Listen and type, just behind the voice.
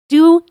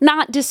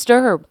not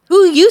disturb.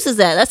 Who uses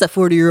that? That's a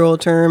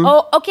 40-year-old term.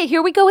 Oh, okay,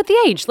 here we go with the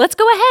age. Let's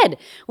go ahead.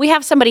 We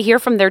have somebody here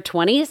from their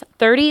 20s,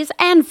 30s,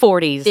 and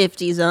 40s.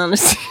 50s,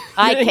 honestly.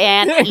 I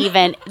can't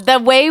even. The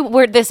way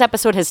where this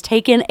episode has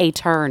taken a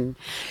turn.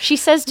 She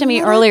says to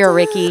me earlier,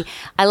 Ricky,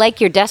 I like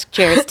your desk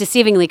chair. It's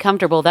deceivingly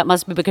comfortable. That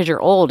must be because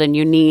you're old and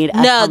you need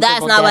a No,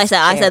 that's not what I said.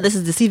 chair. I said this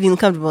is deceivingly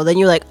comfortable. Then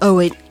you're like, oh,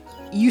 wait,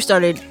 you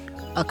started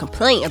a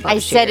complaint about I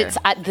said it's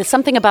there's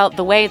something about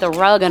the way the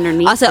rug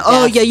underneath. I said, the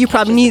oh, desk yeah, you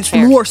probably catches need the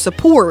chair. more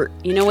support.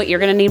 You know what you're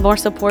going to need more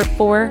support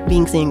for?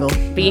 Being single.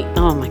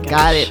 Oh, my gosh.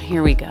 Got it.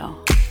 Here we go.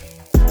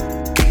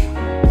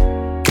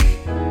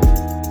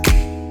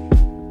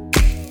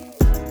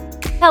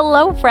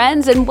 Hello,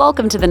 friends, and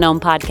welcome to the Gnome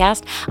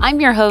Podcast.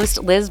 I'm your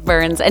host, Liz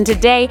Burns, and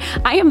today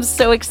I am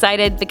so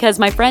excited because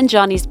my friend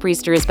Jaunyce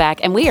Priester is back,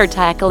 and we are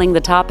tackling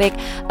the topic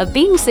of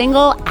being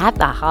single at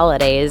the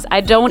holidays.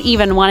 I don't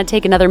even want to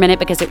take another minute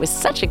because it was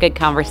such a good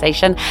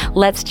conversation.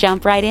 Let's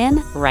jump right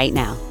in right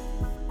now.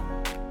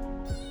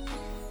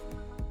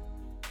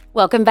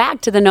 Welcome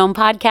back to the Gnome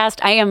Podcast.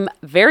 I am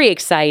very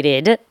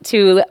excited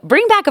to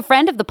bring back a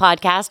friend of the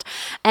podcast,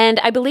 and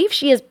I believe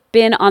she has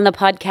been on the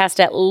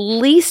podcast at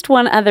least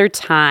one other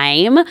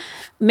time.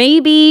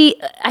 Maybe,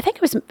 I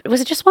think was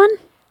it just one?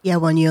 Yeah,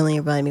 one. You only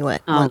invited me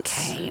once.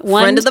 Okay.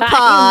 Friend of the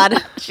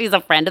pod. She's a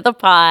friend of the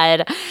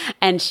pod,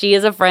 and she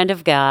is a friend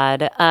of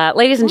God.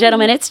 Ladies and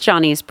gentlemen, it's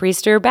Jaunyce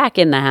Priester back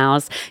in the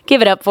house.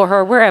 Give it up for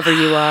her wherever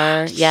you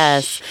are.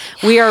 Yes.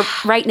 We are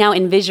right now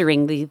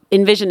envisioning the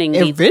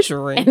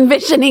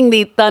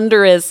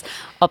thunderous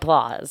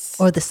applause.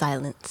 Or the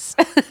silence.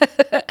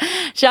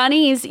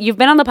 Jaunyce, you've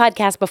been on the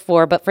podcast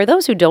before, but for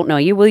those who don't know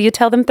you, will you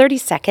tell them 30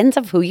 seconds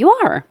of who you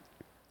are?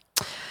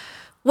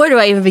 Where do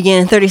I even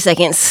begin? 30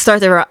 seconds. Start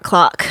the rock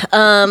clock.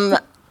 I'm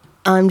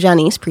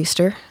Jaunyce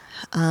Priester.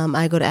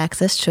 I go to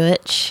Access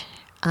Church.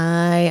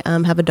 I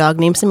have a dog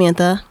named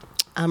Samantha.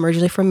 I'm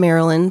originally from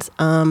Maryland,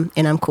 and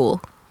I'm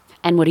cool.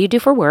 And what do you do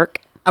for work?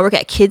 I work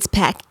at Kids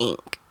Pack Inc.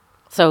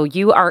 So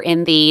you are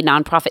in the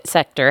nonprofit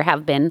sector,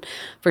 have been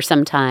for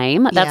some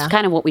time. That's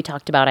kind of what we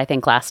talked about, I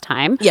think, last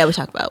time. Yeah, we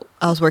talked about.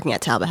 I was working at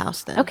Talbot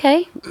House then.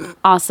 Okay,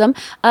 awesome.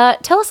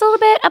 Tell us a little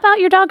bit about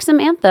your dog,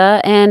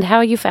 Samantha, and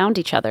how you found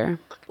each other.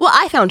 Well,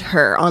 I found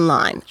her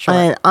online. Sure.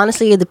 And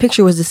honestly, the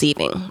picture was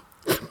deceiving.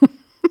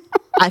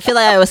 I feel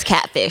like I was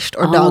catfished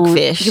or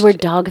dogfished. You were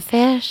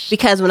dogfish?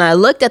 Because when I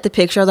looked at the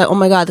picture, I was like, oh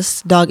my God,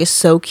 this dog is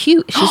so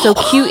cute. She's so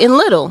cute and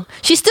little.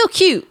 She's still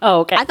cute. Oh,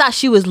 okay. I thought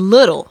she was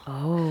little.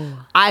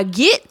 Oh. I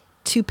get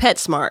to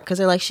PetSmart because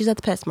they're like, she's at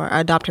the PetSmart.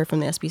 I adopt her from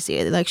the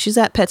SPCA. They're like, she's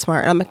at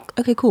PetSmart. And I'm like,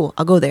 okay, cool.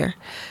 I'll go there.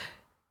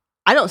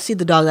 I don't see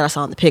the dog that I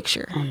saw in the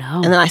picture. Oh,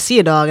 no. And then I see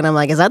a dog and I'm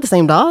like, is that the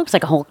same dog? It's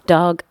like a Hulk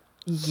dog.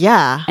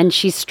 Yeah. And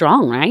she's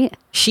strong, right?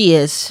 She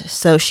is.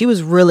 So she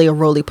was really a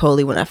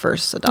roly-poly when I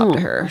first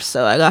adopted her.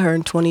 So I got her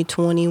in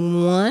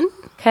 2021.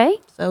 Okay.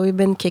 So we've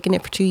been kicking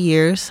it for 2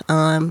 years. She's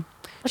awesome.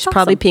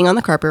 probably peeing on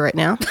the carpet right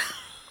now.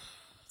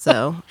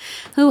 So.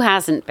 Who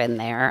hasn't been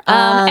there?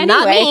 Not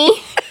Anyway.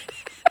 me.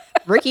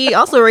 Ricky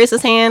also raised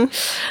his hand.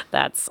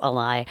 That's a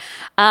lie.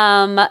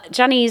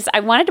 Jaunyce, I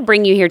wanted to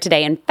bring you here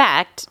today. In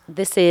fact,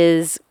 this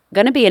is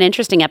going to be an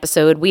interesting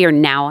episode. We are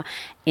now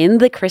in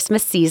the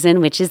Christmas season,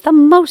 which is the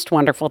most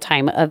wonderful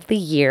time of the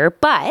year,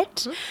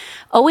 but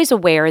always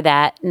aware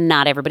that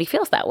not everybody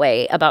feels that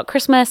way about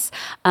Christmas.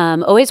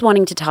 Always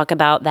wanting to talk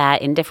about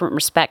that in different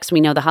respects.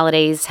 We know the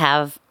holidays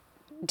have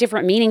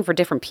different meaning for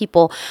different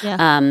people.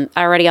 Yeah.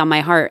 I already on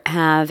my heart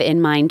have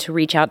in mind to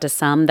reach out to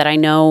some that I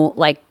know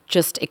like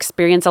just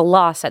experience a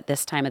loss at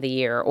this time of the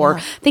year or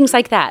things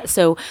like that.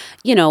 So,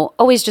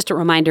 always just a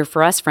reminder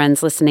for us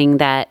friends listening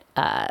that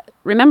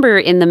remember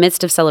in the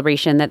midst of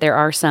celebration that there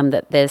are some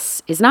that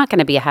this is not going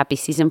to be a happy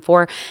season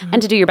for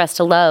and to do your best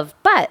to love.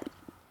 But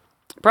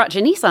brought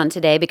Jaunyce on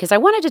today because I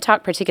wanted to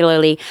talk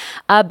particularly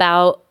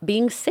about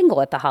being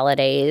single at the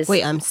holidays.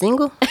 Wait, I'm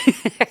single?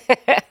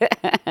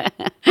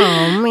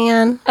 Oh,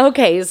 man.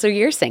 Okay, so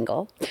you're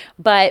single,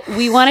 but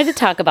we wanted to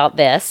talk about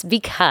this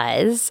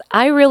because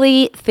I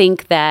really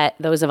think that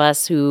those of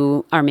us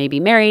who are maybe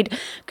married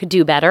could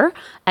do better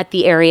at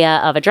the area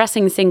of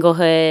addressing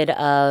singlehood,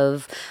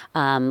 of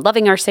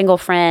loving our single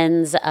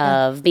friends,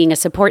 of being a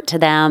support to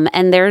them.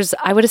 And there's,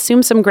 I would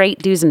assume, some great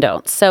do's and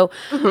don'ts. So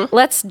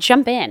let's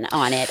jump in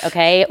on it,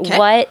 okay?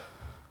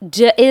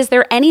 Is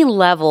there any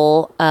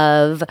level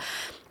of,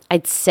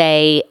 I'd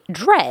say,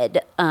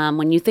 dread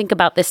when you think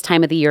about this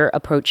time of the year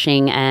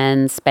approaching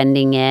and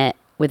spending it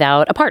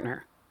without a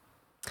partner?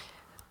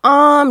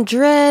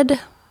 Dread.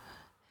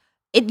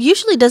 It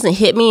usually doesn't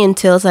hit me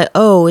until it's like,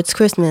 oh, it's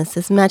Christmas,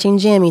 it's matching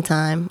jammy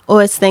time,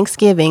 or it's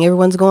Thanksgiving,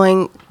 everyone's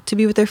going to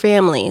be with their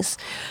families.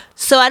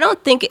 So I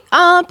don't think,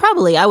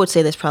 probably, I would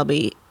say this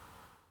probably,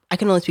 I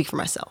can only speak for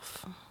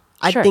myself.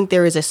 I think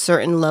there is a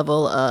certain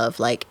level of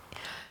like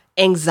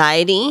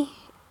anxiety.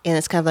 And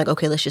it's kind of like,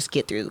 okay, let's just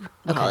get through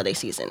the holiday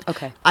season.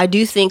 Okay. I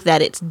do think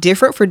that it's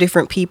different for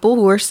different people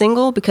who are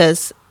single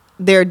because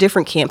there are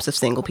different camps of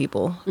single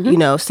people.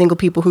 Single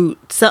people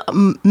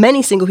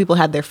many single people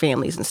have their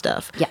families and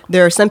stuff. Yeah.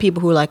 There are some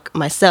people who, like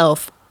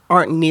myself,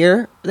 aren't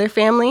near their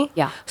family.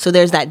 Yeah. So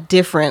there's that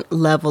different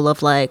level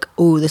of like,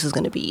 oh, this is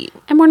going to be.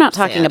 And we're not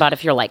talking sad. about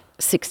if you're like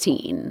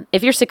 16.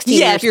 If you're 16,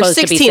 Yeah, you're if you're supposed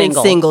 16 to be and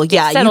single,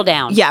 yeah, settle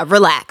down. Yeah,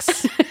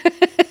 relax.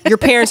 Your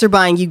parents are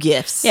buying you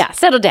gifts. Yeah,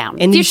 settle down.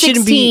 And if you you're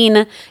shouldn't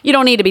 16, you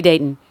don't need to be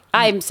dating.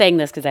 I'm saying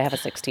this because I have a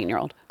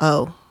 16-year-old.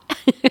 Oh.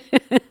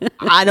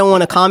 I don't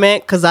want to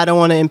comment because I don't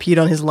want to impede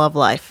on his love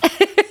life.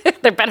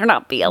 There better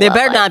not be a There love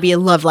better life. not be a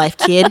love life,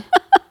 kid.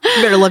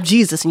 You better love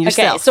Jesus and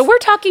yourself. Okay, so we're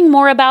talking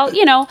more about,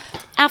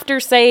 after,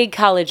 say,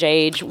 college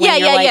age. When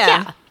you're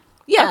like,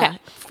 Yeah, Okay.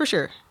 for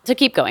sure. So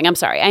keep going. I'm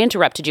sorry. I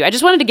interrupted you. I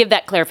just wanted to give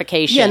that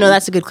clarification. Yeah, no,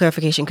 that's a good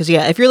clarification because,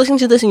 if you're listening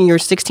to this and you're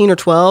 16 or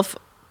 12,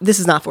 this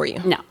is not for you.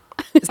 No.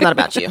 It's not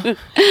about you.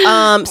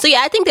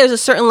 I think there's a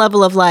certain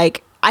level of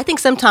like, I think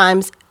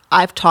sometimes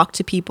I've talked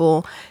to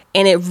people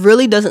and it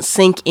really doesn't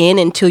sink in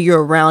until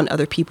you're around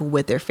other people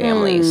with their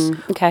families.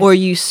 Okay. Or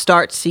you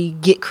start to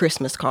get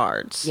Christmas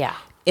cards. Yeah.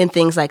 And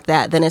things like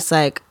that. Then it's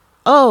like,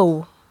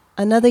 oh,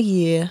 another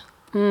year.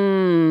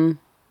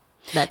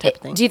 That type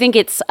of thing. Do you think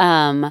it's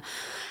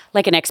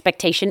like an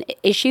expectation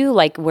issue?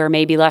 Like where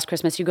maybe last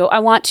Christmas you go, I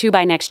want to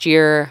by next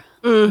year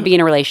be in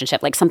a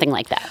relationship, like something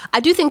like that. I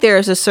do think there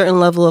is a certain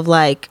level of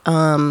like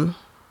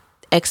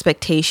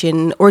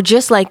expectation or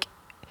just like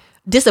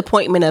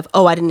disappointment of,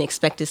 oh, I didn't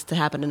expect this to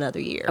happen another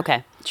year.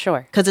 Okay,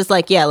 sure. Because it's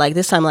like, like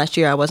this time last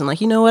year, I wasn't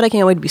like, you know what, I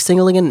can't wait to be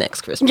single again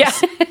next Christmas.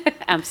 Yeah,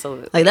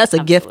 absolutely. Like that's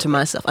a gift to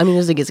myself. I mean,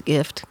 it's a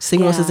gift.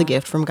 Singleness is Yeah. a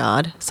gift from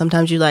God.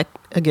 Sometimes you like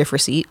a gift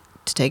receipt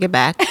to take it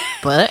back,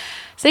 but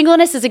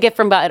Singleness is a gift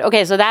from God.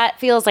 Okay, so that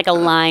feels like a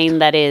line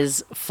that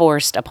is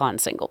forced upon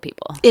single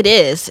people. it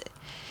is.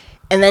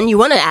 And then you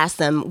want to ask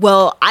them,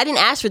 well, I didn't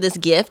ask for this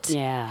gift.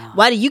 Yeah.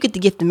 Why do you get the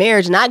gift of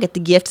marriage and I get the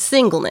gift of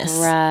singleness?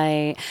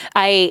 Right.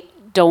 I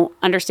don't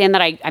understand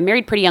that. I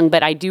married pretty young,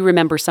 but I do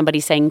remember somebody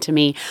saying to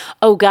me,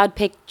 oh, God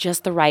picked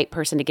just the right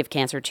person to give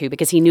cancer to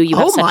because he knew you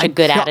have Oh such my a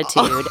good God.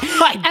 attitude. Oh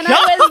my And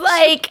I was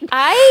like,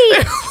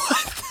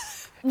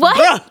 what?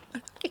 Bruh.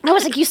 I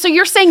was like, so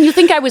you're saying you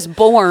think I was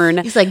born?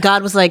 He's like,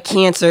 God was like,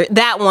 cancer.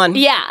 That one.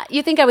 Yeah,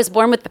 you think I was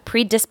born with the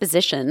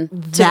predisposition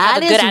to have a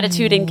That good is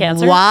attitude in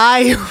cancer?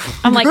 Why?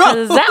 I'm like, Bro.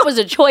 'cause that was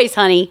a choice,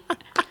 honey.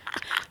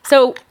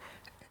 So,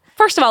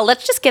 first of all,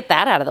 let's just get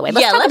that out of the way.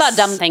 Let's Yeah, talk let's- about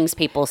dumb things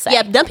people say.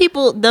 Yeah, dumb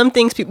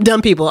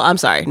people. I'm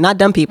sorry, not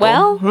dumb people.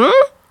 Well,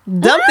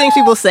 dumb things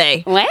people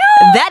say. Well.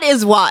 That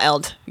is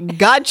wild.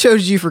 God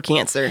chose you for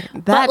cancer.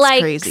 That's but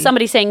like crazy.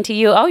 somebody saying to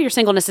you, oh, your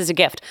singleness is a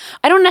gift.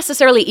 I don't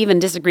necessarily even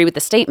disagree with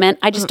the statement.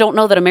 I just don't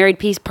know that a married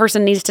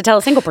person needs to tell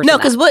a single person No,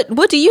 that. because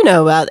what do you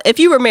know about if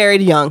you were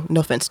married young?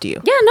 No offense to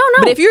you. Yeah, no.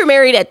 But if you were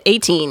married at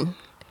 18,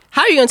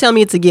 how are you going to tell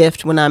me it's a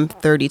gift when I'm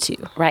 32?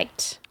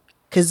 Right.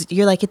 Because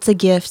you're like, it's a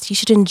gift. You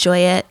should enjoy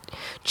it.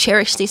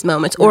 Cherish these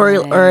moments. Or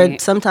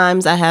Right.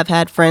 sometimes I have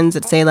had friends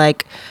that say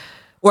like,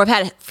 or I've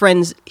had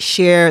friends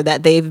share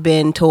that they've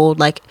been told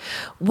like,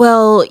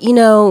 well,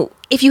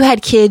 if you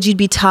had kids, you'd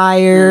be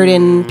tired.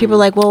 And people are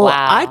like, well,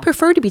 Wow. I'd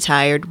prefer to be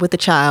tired with a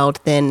child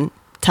than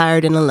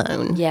tired and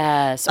alone.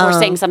 Yes. Or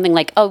saying something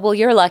like, oh, well,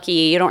 you're lucky.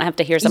 You don't have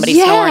to hear somebody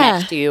Yeah. snore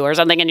next to you or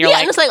something. And you're Yeah,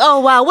 like, and it's like, oh,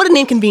 wow, what an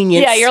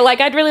inconvenience. yeah, you're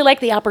like, I'd really like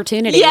the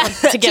opportunity Yeah.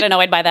 to get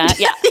annoyed by that.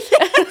 Yeah.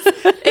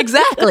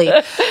 Exactly.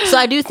 So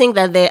I do think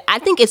that I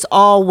think it's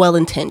all well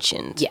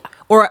intentioned. Yeah.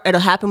 Or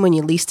it'll happen when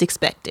you least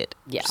expect it.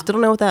 Yeah. Still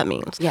don't know what that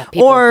means. Yeah.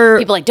 People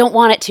or like, don't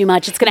want it too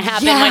much. It's going to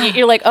happen. Yeah. When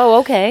you're like, oh,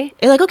 okay.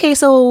 you're like, okay,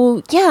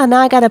 so yeah,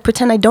 now I got to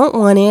pretend I don't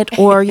want it.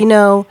 Or,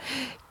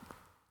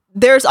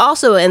 there's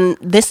also, and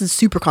this is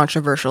super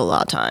controversial a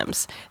lot of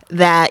times,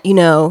 that,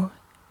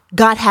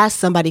 God has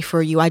somebody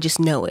for you. I just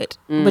know it,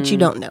 but you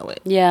don't know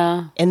it.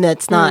 Yeah. And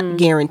that's not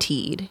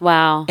guaranteed.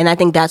 Wow. And I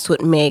think that's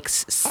what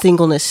makes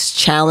singleness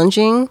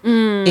challenging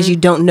is you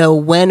don't know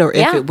when or if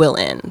Yeah. it will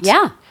end.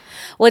 Yeah.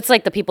 Well, it's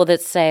like the people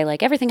that say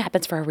like everything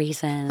happens for a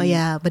reason. Oh,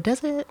 yeah, but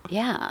does it?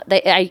 Yeah.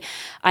 I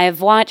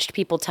have watched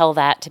people tell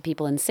that to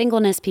people in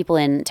singleness, people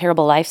in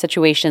terrible life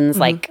situations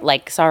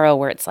like sorrow,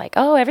 where it's like,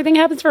 oh, everything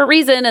happens for a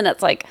reason, and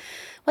it's like,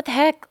 what the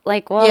heck?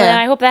 Like, well, Yeah. then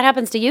I hope that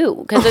happens to you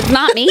because it's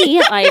not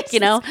me. Like, Yeah,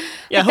 like,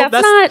 I hope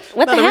that's not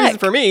what not the a heck reason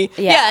for me.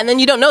 Yeah. Yeah, and then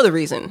you don't know the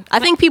reason. I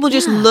think people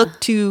just look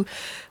to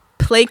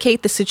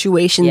placate the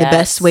situation the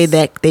best Yes. way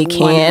that they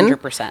can.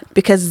 100%.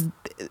 Because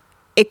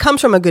it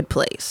comes from a good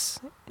place.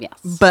 Yes.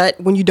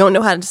 But when you don't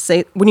know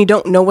when you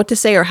don't know what to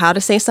say or how to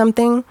say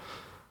something,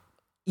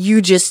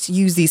 you just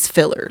use these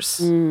fillers.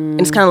 And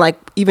it's kind of like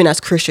even as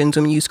Christians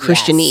when we use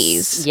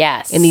Christianese.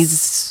 Yes. And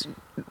these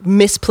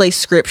misplaced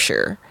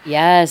scripture.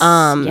 Yes.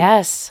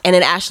 Yes. And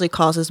it actually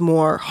causes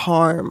more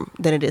harm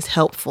than it is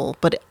helpful.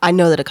 But I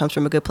know that it comes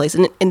from a good place.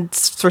 And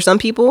for some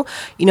people,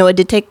 it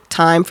did take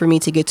time for me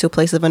to get to a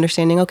place of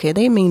understanding, okay,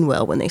 they mean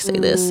well when they say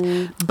this.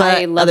 But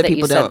I love other that people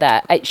you said don't.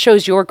 that. It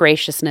shows your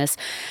graciousness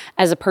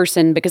as a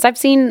person because I've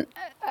seen,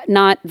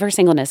 not for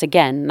singleness,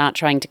 again, not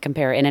trying to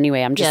compare in any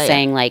way. I'm just Yeah,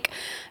 saying like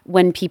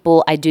when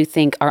people I do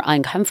think are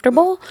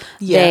uncomfortable,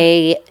 Yeah.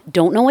 they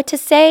don't know what to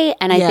say.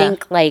 And I Yeah.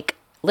 think like,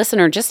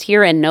 listener, just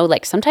hear and know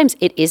like sometimes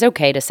it is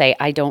okay to say,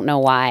 I don't know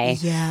why.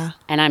 Yeah.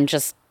 And I'm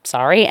just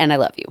sorry and I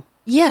love you.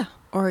 Yeah.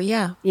 Or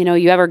yeah.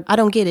 I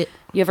don't get it.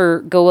 You ever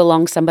go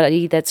along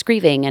somebody that's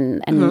grieving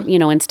and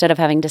instead of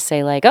having to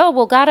say like, oh,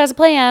 well, God has a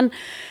plan.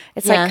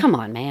 It's like, come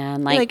on,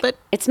 man. But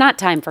it's not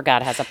time for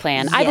God has a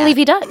plan. I believe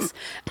he does.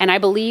 And I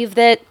believe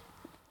that,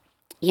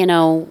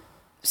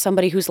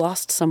 somebody who's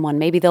lost someone,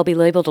 maybe they'll be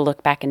able to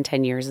look back in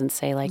 10 years and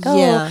say like,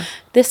 oh,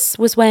 this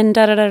was when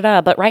da-da-da-da,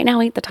 but right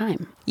now ain't the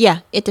time. Yeah,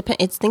 it depends.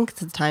 I think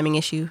it's a timing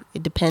issue.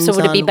 It depends on... So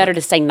would it be better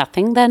to say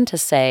nothing than to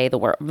say the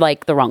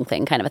wrong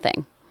thing kind of a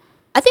thing?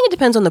 I think it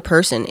depends on the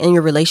person and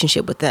your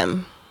relationship with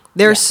them.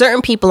 There are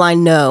certain people I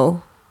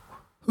know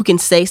who can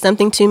say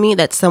something to me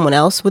that someone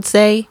else would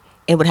say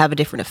and would have a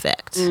different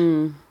effect.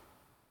 You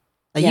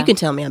can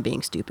tell me I'm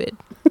being stupid.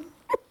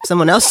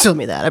 Someone else told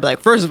me that. I'd be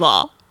like, first of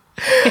all,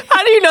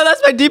 how do you know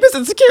that's my deepest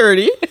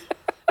insecurity?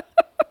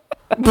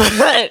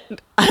 But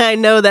I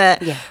know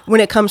that when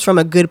it comes from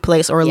a good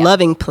place or a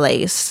loving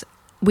place,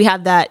 we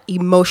have that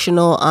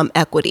emotional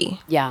equity.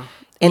 Yeah.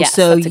 And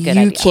so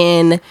you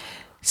can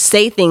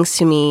say things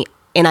to me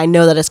and I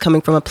know that it's coming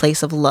from a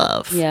place of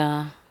love.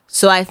 Yeah.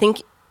 So I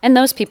think... And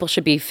those people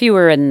should be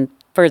fewer and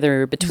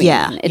further between.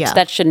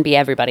 That shouldn't be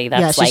everybody.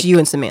 That's it's just you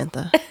and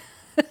Samantha.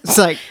 It's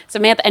like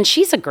Samantha, and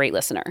she's a great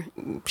listener.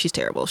 She's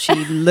terrible. She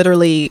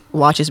literally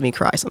watches me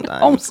cry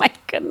sometimes. Oh my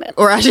goodness.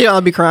 Or actually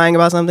I'll be crying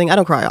about something. I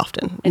don't cry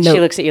often. And she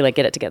looks at you like,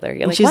 get it together.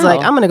 You're like, she's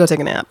like, I'm going to go take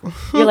a nap.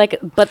 You're like,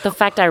 but the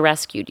fact I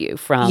rescued you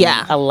from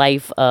a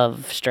life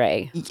of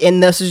stray.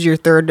 And this is your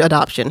third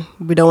adoption.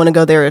 We don't want to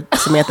go there,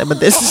 Samantha, but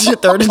this is your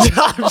third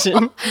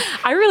adoption.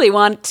 I really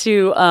want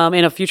to,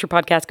 in a future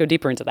podcast, go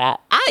deeper into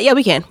that. Yeah,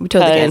 we can. We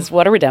totally can.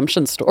 What a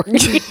redemption story.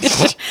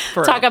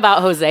 Talk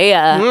about Hosea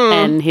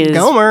and his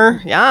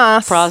Gomer,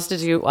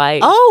 prostitute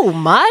wife. Oh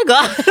my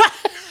God.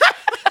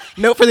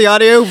 Note for the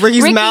audio,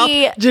 Ricky's mouth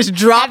just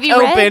dropped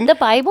open. Have you read the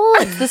Bible?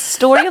 It's the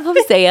story of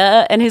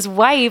Hosea and his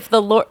wife,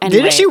 the Lord.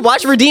 Anyway. Didn't she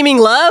watch Redeeming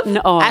Love?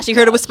 No. I actually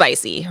heard it was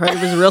spicy. Heard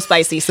it was real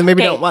spicy, so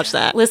maybe don't watch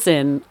that.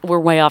 Listen, we're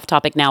way off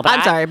topic now, but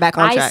I'm sorry, back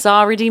on track. I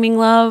saw Redeeming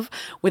Love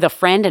with a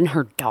friend and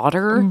her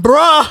daughter.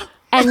 Bruh.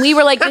 And we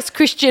were like, this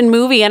Christian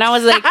movie, and I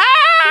was like,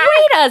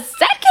 wait a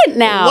second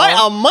now. Wait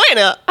a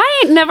minute.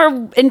 I ain't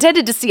never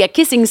intended to see a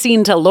kissing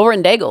scene to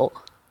Lauren Daigle.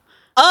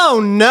 Oh,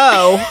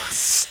 no.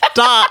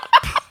 Stop.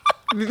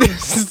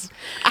 I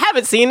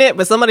haven't seen it,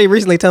 but somebody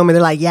recently told me,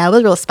 they're like, yeah, it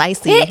was real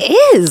spicy.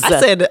 It is. I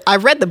said, I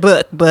read the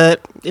book,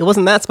 but it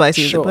wasn't that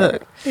spicy as the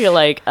book. You're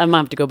like, I'm going to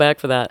have to go back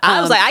for that.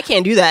 I was like, I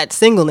can't do that.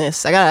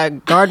 Singleness. I got to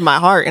guard my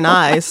heart and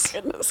eyes.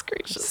 Goodness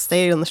gracious.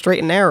 Stay on the straight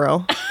and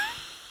narrow.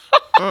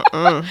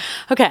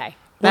 Okay.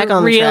 Back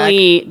on the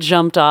really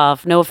jumped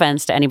off. No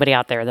offense to anybody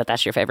out there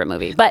that's your favorite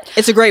movie, but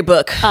it's a great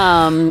book.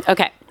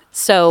 Okay.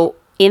 So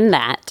in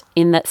that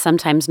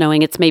sometimes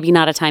knowing it's maybe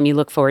not a time you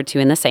look forward to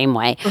in the same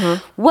way,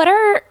 what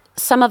are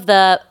some of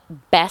the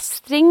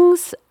best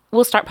things?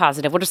 We'll start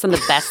positive. What are some of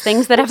the best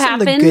things that have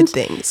happened good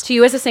things to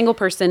you as a single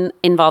person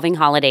involving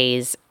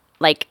holidays?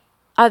 Like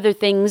other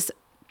things,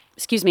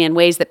 in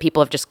ways that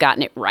people have just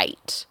gotten it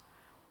right.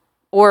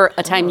 Or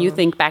a time you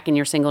think back in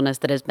your singleness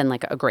that has been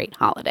like a great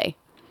holiday.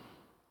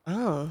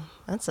 Oh,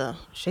 that's I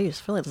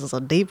feel like this is a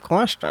deep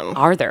question.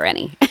 Are there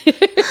any?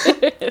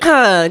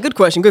 Good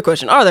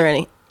question. Are there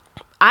any?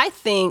 I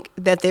think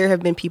that there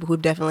have been people who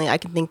definitely, I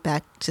can think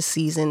back to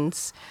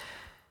seasons.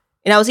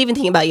 And I was even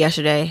thinking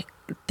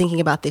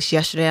about this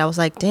yesterday. I was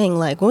like, dang,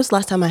 like, when was the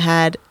last time I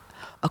had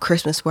a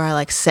Christmas where I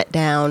like sat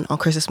down on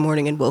Christmas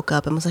morning and woke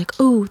up and was like,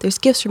 oh, there's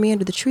gifts for me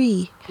under the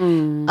tree.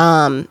 And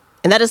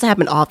that doesn't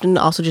happen often,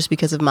 also just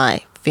because of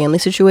my family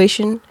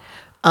situation.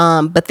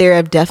 But there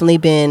have definitely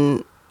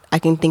been, I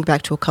can think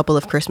back to a couple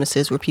of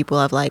Christmases where people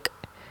have like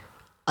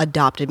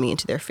adopted me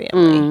into their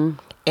family.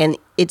 And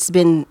it's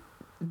been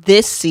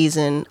this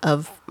season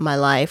of my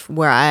life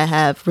where I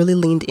have really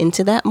leaned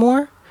into that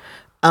more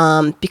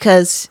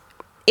because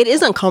it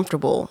is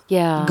uncomfortable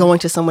going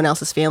to someone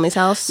else's family's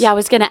house. Yeah, I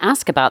was going to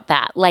ask about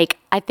that. Like,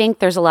 I think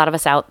there's a lot of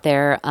us out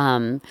there,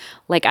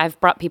 like I've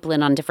brought people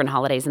in on different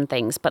holidays and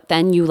things, but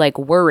then you like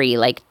worry,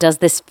 like, does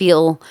this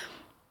feel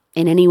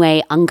in any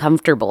way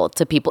uncomfortable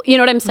to people? You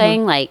know what I'm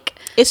saying? Like,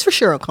 it's for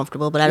sure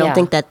uncomfortable, but I don't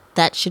think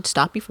that should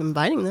stop you from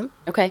inviting them.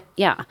 Okay,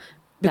 yeah.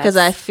 Because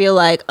I feel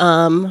like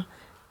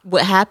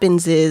what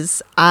happens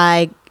is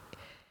I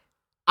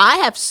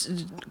have,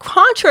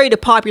 contrary to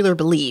popular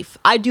belief,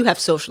 I do have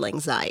social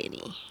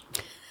anxiety.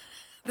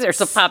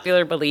 There's a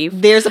popular belief.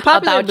 There's a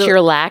popular about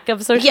your lack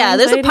of social anxiety?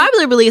 There's a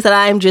popular belief that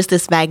I'm just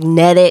this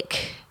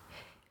magnetic,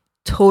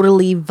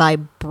 totally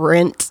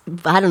vibrant.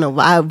 I don't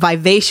know.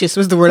 Vivacious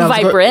was the word.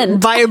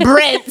 Vibrant.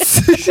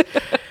 Vibrant.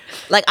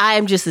 Like I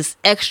am just this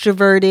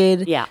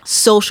extroverted,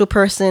 social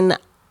person.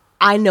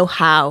 I know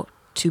how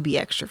to be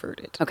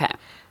extroverted. Okay.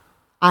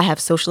 I have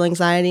social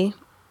anxiety.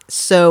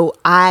 So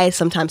I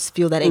sometimes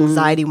feel that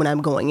anxiety when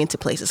I'm going into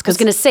places. I was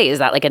going to say, is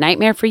that like a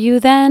nightmare for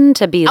you then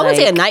to be I wouldn't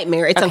say a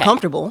nightmare. It's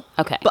uncomfortable.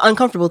 Okay. But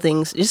uncomfortable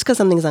things, just because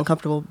something's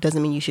uncomfortable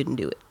doesn't mean you shouldn't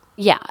do it.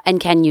 Yeah. And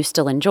can you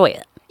still enjoy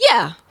it?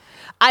 Yeah.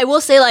 I will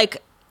say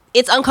like,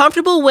 it's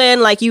uncomfortable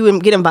when like you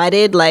get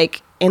invited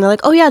like, and they're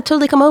like, oh yeah,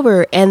 totally come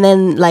over. And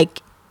then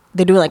like,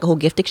 they're doing like a whole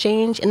gift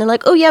exchange, and they're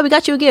like, "Oh yeah, we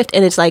got you a gift,"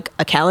 and it's like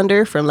a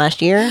calendar from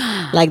last year.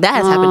 Like that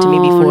has happened to me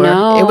before.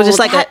 No. It was just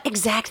like that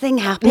exact thing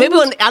happened. maybe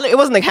it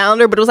wasn't a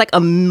calendar, but it was like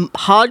a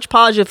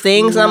hodgepodge of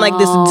things, and I'm like,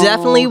 this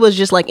definitely was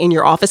just like in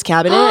your office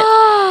cabinet,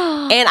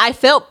 and I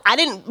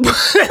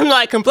didn't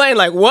like complain,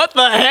 like, what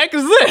the heck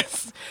is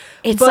this?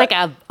 It's like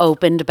a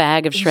opened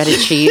bag of shredded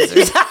cheese.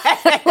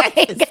 Or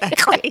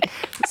exactly.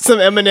 Some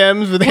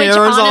M&Ms with hairs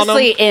on them.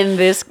 Honestly, in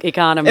this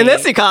economy,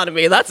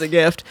 that's a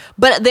gift.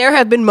 But there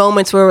have been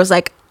moments where it was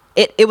like,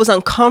 it was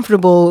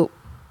uncomfortable.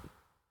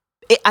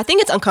 I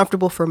think it's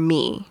uncomfortable for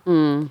me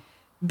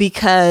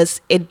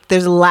because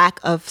there's a lack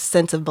of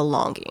sense of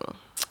belonging.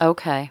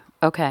 Okay.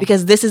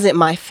 Because this isn't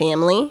my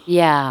family.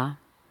 Yeah.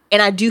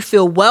 And I do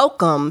feel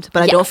welcomed,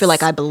 but I don't feel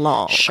like I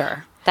belong.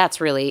 Sure.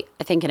 That's really,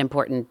 I think, an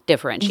important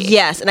differentiation.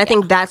 Yes, and I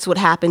think that's what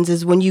happens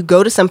is when you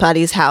go to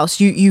somebody's house,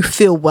 you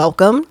feel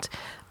welcomed,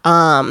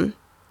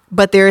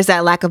 but there is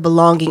that lack of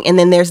belonging, and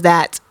then there's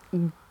that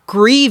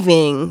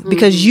grieving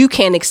because you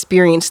can't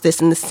experience this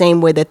in the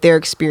same way that they're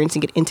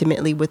experiencing it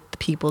intimately with the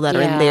people that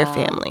are in their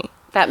family.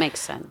 That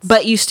makes sense.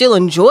 But you still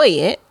enjoy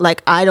it.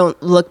 Like, I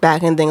don't look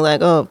back and think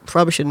like, oh,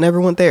 probably should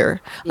never went there.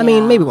 I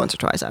mean, maybe once or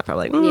twice I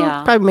probably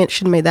probably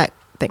should have made that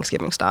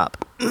Thanksgiving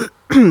stop.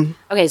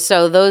 Okay,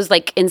 so those,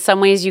 like, in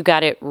some ways you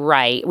got it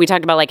right. We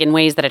talked about, like, in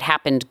ways that it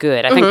happened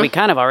good. I think we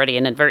kind of already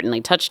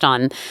inadvertently touched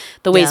on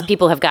the ways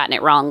people have gotten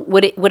it wrong.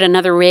 Would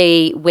another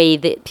way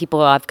that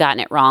people have gotten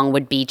it wrong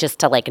would be just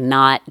to, like,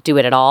 not do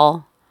it at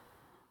all?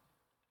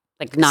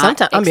 Like,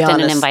 not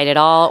extend an invite at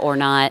all, or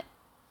not?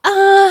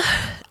 I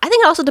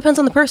think it also depends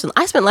on the person.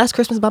 I spent last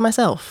Christmas by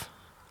myself.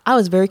 I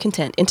was very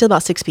content until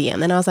about 6 p.m.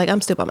 Then I was like,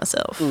 I'm still by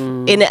myself.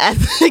 And I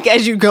think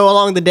as you go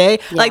along the day,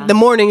 like the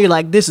morning, you're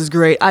like, this is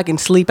great. I can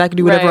sleep. I can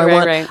do whatever I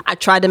want. Right. I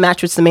tried to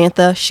match with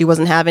Samantha. She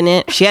wasn't having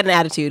it. She had an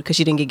attitude because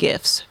she didn't get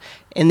gifts.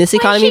 In this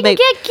economy, baby.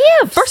 Get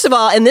gifts? First of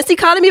all, in this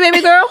economy,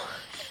 baby girl.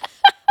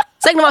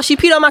 Second of all, she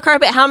peed on my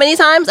carpet how many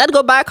times? I had to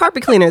go buy a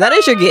carpet cleaner. That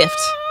is your gift.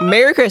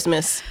 Merry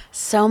Christmas.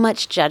 So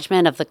much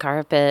judgment of the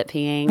carpet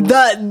peeing.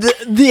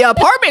 The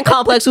apartment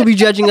complex will be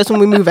judging us when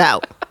we move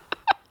out.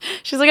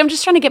 She's like, I'm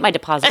just trying to get my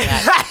deposit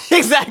back.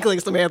 Exactly,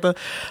 Samantha.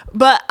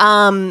 But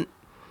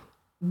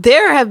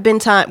there have been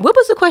times. What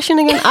was the question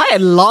again? I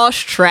had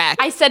lost track.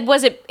 I said,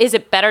 is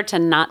it better to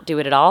not do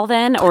it at all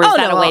then? Or is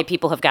that a way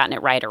people have gotten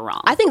it right or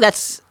wrong? I think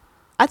it's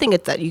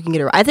that you can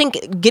get it right. I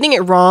think getting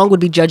it wrong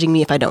would be judging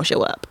me if I don't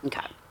show up.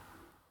 Okay.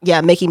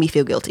 Yeah, making me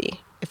feel guilty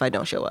if I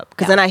don't show up.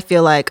 Because then I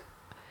feel like,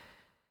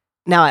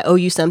 now I owe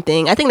you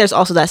something. I think there's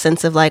also that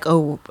sense of like,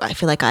 oh, I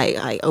feel like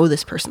I owe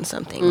this person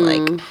something.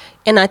 Like,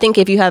 and I think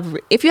if you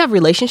have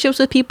relationships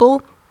with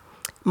people,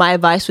 my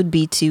advice would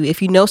be to,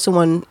 if you know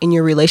someone in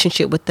your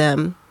relationship with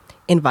them,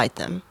 invite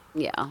them.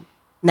 Yeah.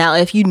 Now,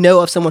 if you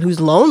know of someone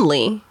who's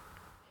lonely,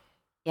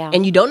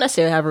 and you don't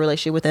necessarily have a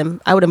relationship with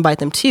them, I would invite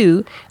them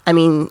too. I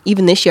mean,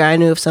 even this year, I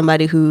knew of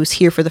somebody who's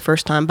here for the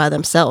first time by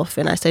themselves,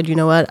 and I said, you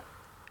know what?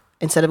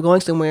 Instead of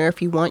going somewhere,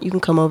 if you want, you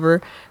can come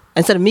over.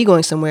 Instead of me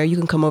going somewhere, you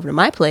can come over to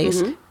my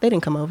place. They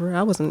didn't come over.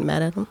 I wasn't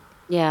mad at them.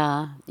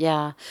 Yeah.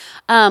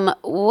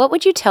 What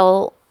would you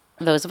tell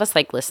those of us,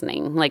 like,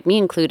 listening, like me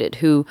included,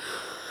 who,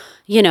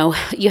 you know,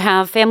 you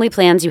have family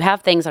plans, you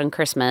have things on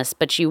Christmas,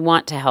 but you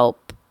want to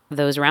help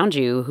those around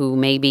you who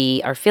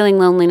maybe are feeling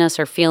loneliness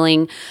or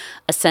feeling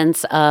a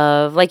sense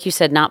of, like you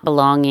said, not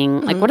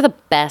belonging? Like, what are the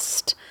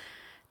best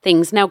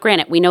things? Now,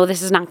 granted, we know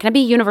this is not going to be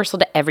universal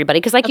to everybody,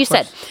 because like you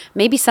said,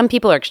 maybe some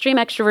people are extreme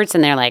extroverts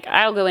and they're like,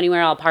 I'll go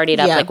anywhere, I'll party it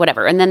up, like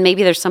whatever. And then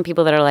maybe there's some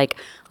people that are like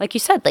you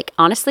said, like,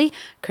 honestly,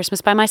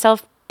 Christmas by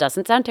myself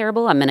doesn't sound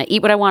terrible. I'm going to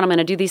eat what I want. I'm going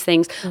to do these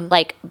things.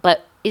 Like,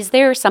 but is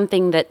there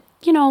something that,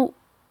 you know,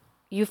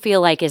 you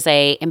feel like is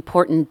a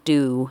important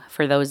do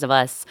for those of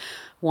us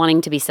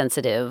wanting to be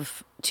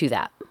sensitive to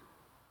that?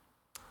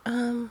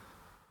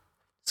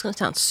 It's going to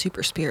sound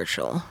super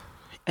spiritual,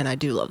 and I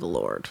do love the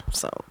Lord,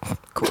 so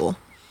cool.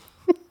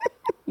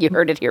 You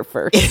heard it here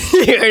first.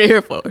 You heard it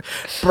here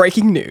first.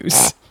 Breaking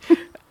news.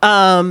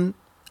 I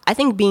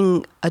think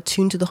being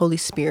attuned to the Holy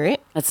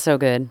Spirit. That's so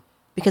good.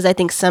 Because I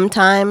think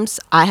sometimes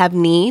I have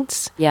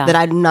needs that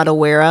I'm not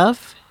aware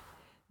of,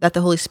 that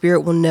the Holy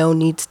Spirit will know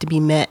needs to be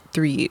met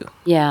through you.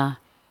 Yeah.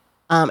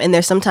 And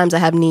there's sometimes I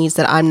have needs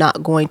that I'm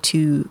not going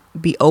to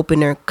be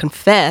open or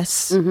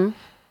confess. And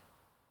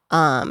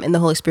the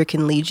Holy Spirit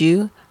can lead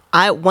you.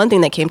 One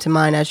thing that came to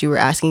mind as you were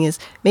asking is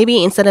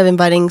maybe instead of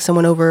inviting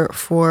someone over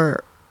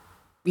for,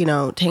 you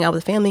know, to hang out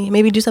with the family,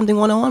 maybe do something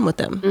one-on-one with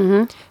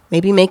them.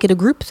 Maybe make it a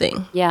group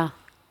thing. Yeah.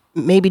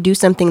 Maybe do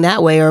something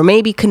that way, or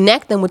maybe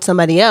connect them with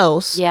somebody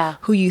else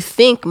who you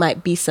think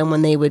might be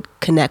someone they would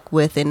connect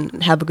with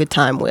and have a good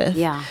time with.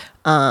 Yeah.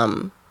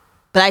 But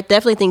I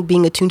definitely think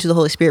being attuned to the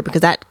Holy Spirit,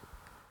 because that,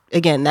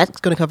 again, that's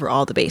going to cover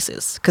all the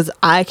bases. Because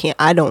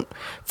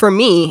for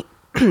me,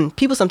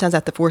 people sometimes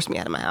have to force me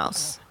out of my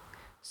house.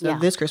 So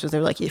this Christmas, they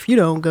were like, if you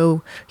don't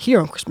go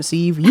here on Christmas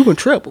Eve, you in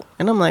trouble.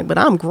 And I'm like, but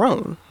I'm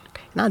grown.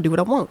 and I do what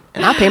I want.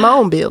 And I pay my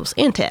own bills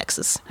and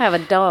taxes. I have a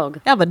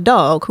dog. I have a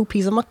dog who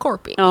pees on my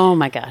carpet. Oh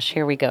my gosh,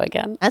 here we go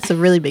again. That's a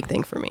really big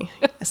thing for me,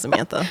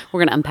 Samantha. We're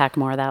going to unpack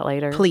more of that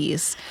later.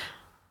 Please.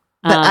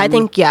 But I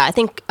think,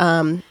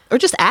 or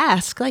just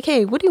ask, like,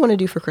 hey, what do you want to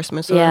do for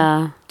Christmas?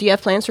 Or, do you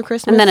have plans for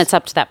Christmas? And then it's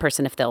up to that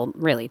person if they'll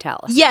really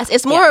tell us. Yes,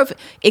 it's more of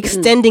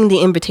extending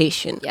the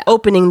invitation,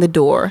 opening the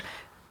door.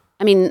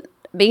 I mean,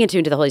 being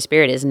attuned to the Holy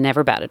Spirit is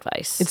never bad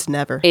advice. It's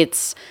never.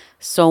 It's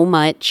so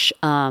much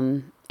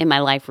in my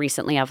life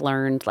recently I've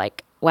learned,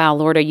 like, wow,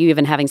 Lord, are you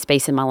even having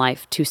space in my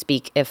life to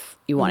speak if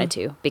you wanted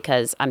to?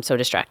 Because I'm so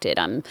distracted.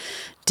 I'm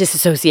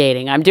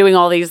disassociating. I'm doing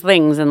all these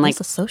things. And like,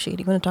 disassociate.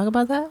 You want to talk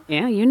about that?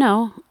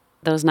 Yeah,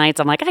 those nights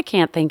I'm like, I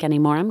can't think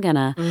anymore. I'm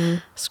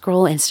gonna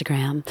scroll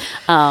Instagram.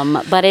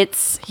 But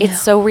it's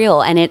so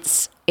real, and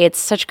it's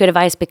such good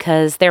advice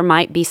because there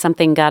might be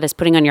something God is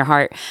putting on your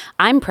heart.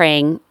 I'm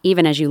praying,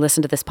 even as you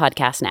listen to this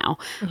podcast now,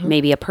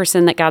 maybe a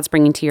person that God's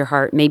bringing to your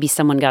heart, maybe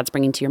someone God's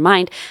bringing to your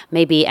mind,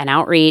 maybe an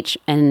outreach,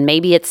 and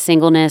maybe it's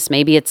singleness,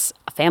 maybe it's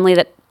a family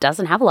that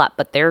doesn't have a lot,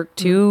 but they're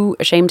too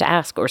ashamed to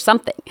ask or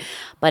something.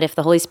 But if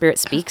the Holy Spirit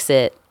speaks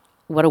it,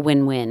 what a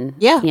win-win.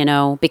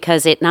 Yeah.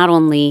 Because it not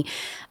only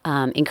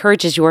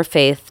encourages your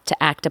faith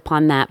to act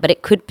upon that, but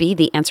it could be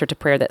the answer to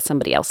prayer that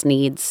somebody else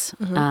needs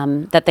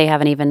that they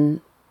haven't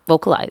even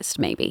vocalized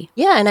maybe.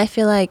 Yeah, and I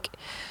feel like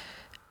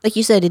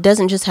you said, it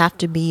doesn't just have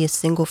to be a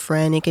single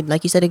friend. It could,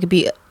 like you said, it could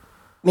be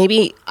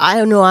maybe, I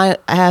don't know, I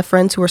have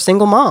friends who are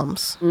single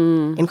moms.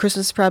 And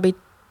Christmas is probably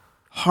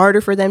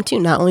harder for them too.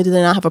 Not only do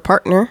they not have a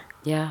partner,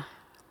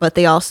 but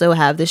they also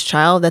have this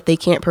child that they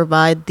can't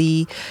provide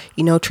the,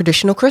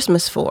 traditional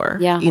Christmas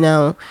for.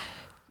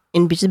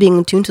 And just being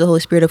attuned to the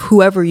Holy Spirit of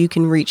whoever you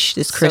can reach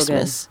this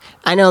Christmas.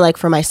 I know, like,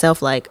 for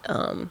myself, like,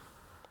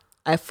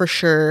 I for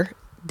sure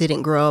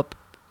didn't grow up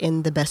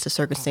in the best of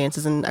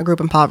circumstances, and I grew up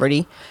in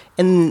poverty,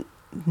 and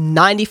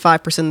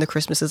 95% of the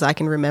Christmases I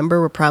can remember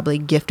were probably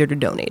gifted or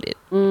donated.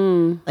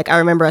 Like, I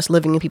remember us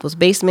living in people's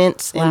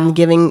basements and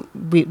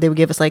they would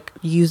give us like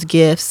used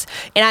gifts.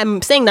 And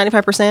I'm saying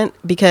 95%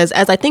 because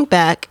as I think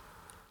back,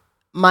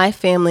 my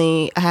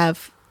family, I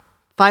have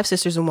 5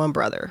 sisters and 1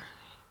 brother.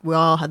 We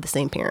all had the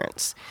same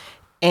parents,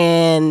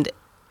 and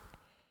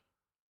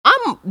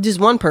I'm just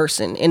one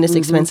person, and it's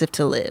expensive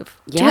to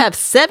live. To have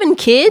 7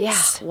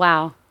 kids,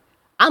 wow.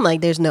 I'm like,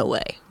 there's no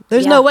way.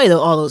 There's no way that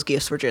all those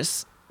gifts were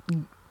just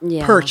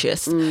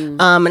purchased. And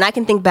I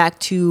can think back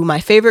to my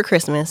favorite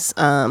Christmas.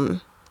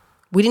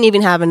 We didn't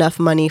even have enough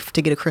money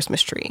to get a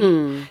Christmas tree.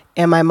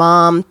 And my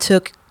mom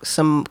took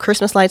some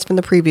Christmas lights from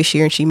the previous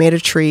year, and she made a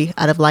tree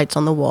out of lights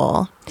on the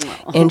wall.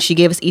 And she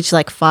gave us each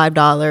like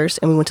 $5,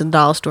 and we went to the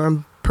dollar store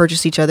and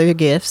purchased each other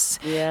gifts.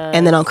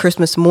 And then on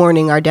Christmas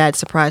morning, our dad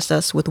surprised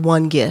us with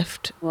 1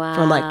 gift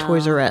from like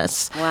Toys R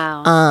Us.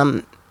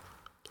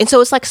 And so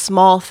it's like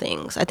small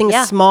things. I think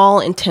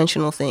small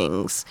intentional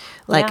things,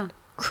 like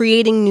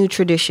creating new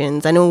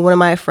traditions. I know one of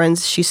my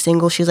friends, she's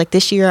single. She's like,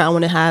 this year I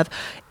want to have,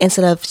 since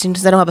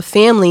I don't have a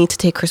family to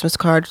take Christmas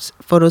cards,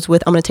 photos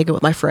with, I'm going to take it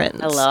with my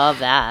friends. I love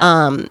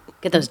that.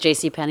 Get those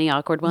JCPenney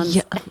awkward ones.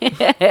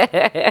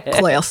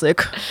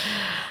 Classic.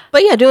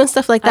 But yeah, doing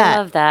stuff like that. I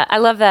love that. I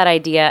love that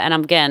idea. And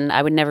again,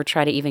 I would never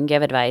try to even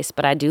give advice,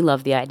 but I do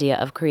love the idea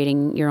of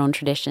creating your own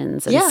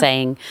traditions and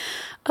saying,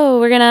 oh,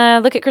 we're going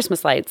to look at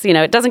Christmas lights.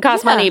 It doesn't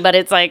cost money, but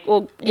it's like,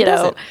 well,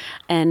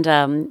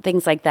 and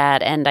things like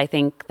that. And I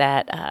think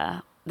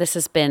that this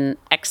has been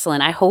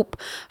excellent. I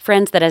hope,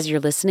 friends, that as you're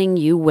listening,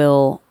 you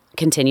will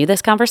continue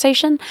this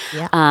conversation,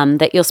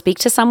 that you'll speak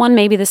to someone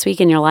maybe this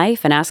week in your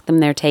life and ask them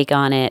their take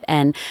on it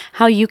and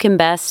how you can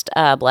best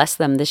bless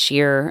them this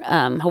year.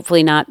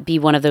 Hopefully not be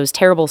one of those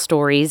terrible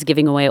stories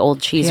giving away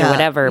old cheese or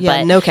whatever.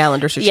 But no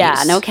calendars or cheese.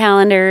 Yeah, no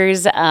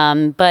calendars.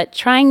 But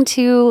trying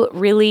to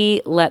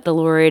really let the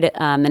Lord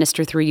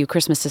minister through you.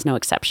 Christmas is no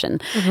exception.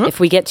 If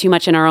we get too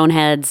much in our own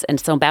heads and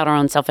so about our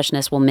own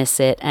selfishness, we'll miss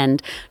it.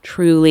 And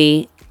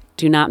truly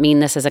do not mean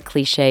this as a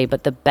cliche,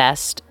 but the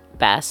best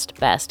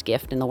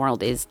gift in the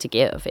world is to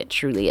give. It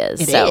truly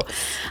is.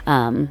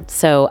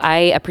 So I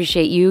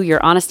appreciate you,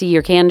 your honesty,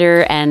 your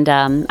candor, and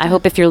I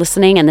hope if you're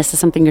listening and this is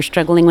something you're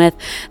struggling with,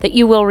 that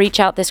you will reach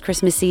out this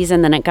Christmas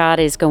season, and that God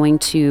is going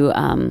to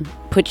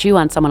put you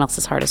on someone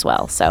else's heart as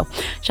well. So,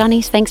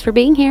 Jaunyce, thanks for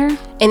being here.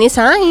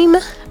 Anytime.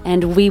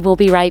 And we will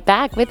be right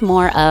back with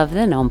more of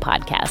the Gnome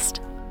Podcast.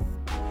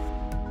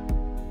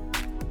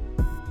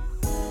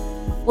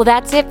 Well,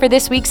 that's it for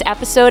this week's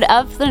episode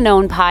of the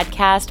Known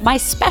Podcast. My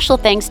special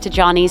thanks to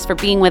Jaunyce for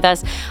being with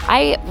us.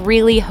 I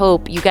really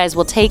hope you guys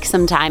will take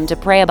some time to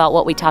pray about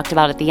what we talked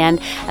about at the end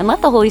and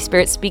let the Holy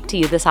Spirit speak to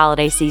you this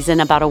holiday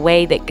season about a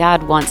way that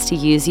God wants to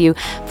use you.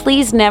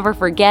 Please never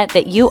forget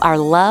that you are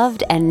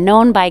loved and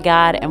known by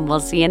God, and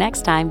we'll see you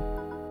next time.